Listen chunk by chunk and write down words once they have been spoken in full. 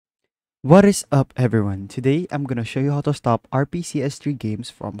What is up, everyone? Today I'm gonna show you how to stop RPCS3 games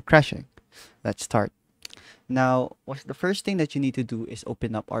from crashing. Let's start. Now, what's the first thing that you need to do is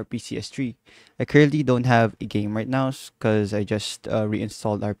open up RPCS3. I currently don't have a game right now because I just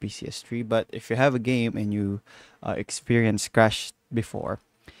reinstalled RPCS3. But if you have a game and you experienced crash before,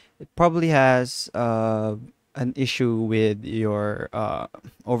 it probably has an issue with your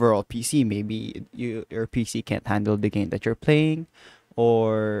overall PC. Maybe your PC can't handle the game that you're playing,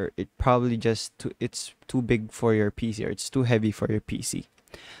 or it probably it's too big for your PC, or it's too heavy for your PC.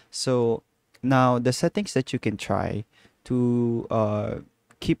 So now the settings that you can try to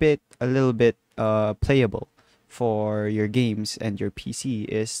keep it a little bit playable for your games and your PC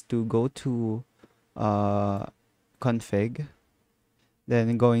is to go to uh, config,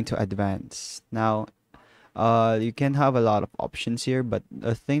 then going to advanced. Now, you can have a lot of options here, but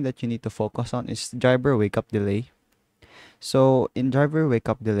the thing that you need to focus on is driver wake up delay. So in driver wake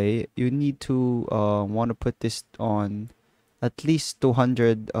up delay, you need to want to put this on at least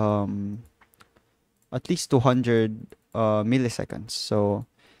 200 milliseconds. So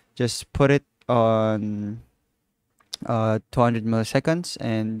just put it on 200 milliseconds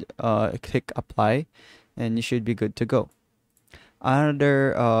and click apply, and you should be good to go.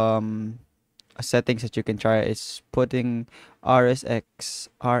 Another settings that you can try is putting RSX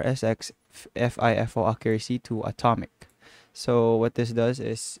FIFO accuracy to atomic. So what this does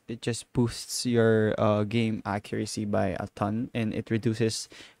is it just boosts your game accuracy by a ton, and it reduces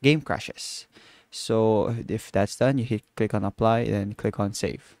game crashes. So if that's done, you hit click on apply, then click on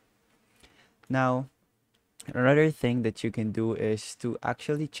save. Now, another thing that you can do is to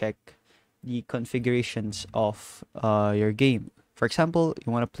actually check the configurations of your game. For example,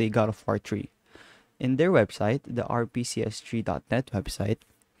 you want to play God of War 3. In their website, the RPCS3.net website,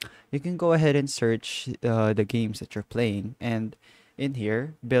 you can go ahead and search the games that you're playing, and in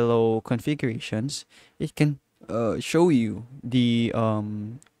here below configurations, it can show you the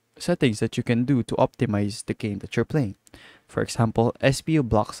settings that you can do to optimize the game that you're playing. For example, SPU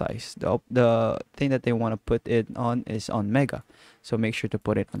block size, the thing that they want to put it on is on mega, so make sure to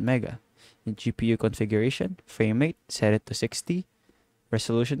put it on mega. In GPU configuration, frame rate, set it to 60.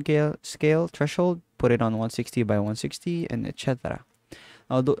 Resolution scale threshold, put it on 160 by 160, and etc.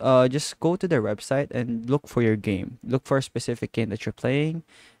 Just go to their website and look for your game. Look for a specific game that you're playing,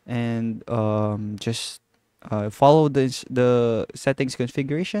 and just follow the settings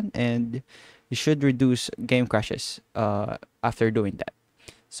configuration, and you should reduce game crashes after doing that.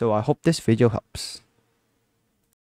 So I hope this video helps.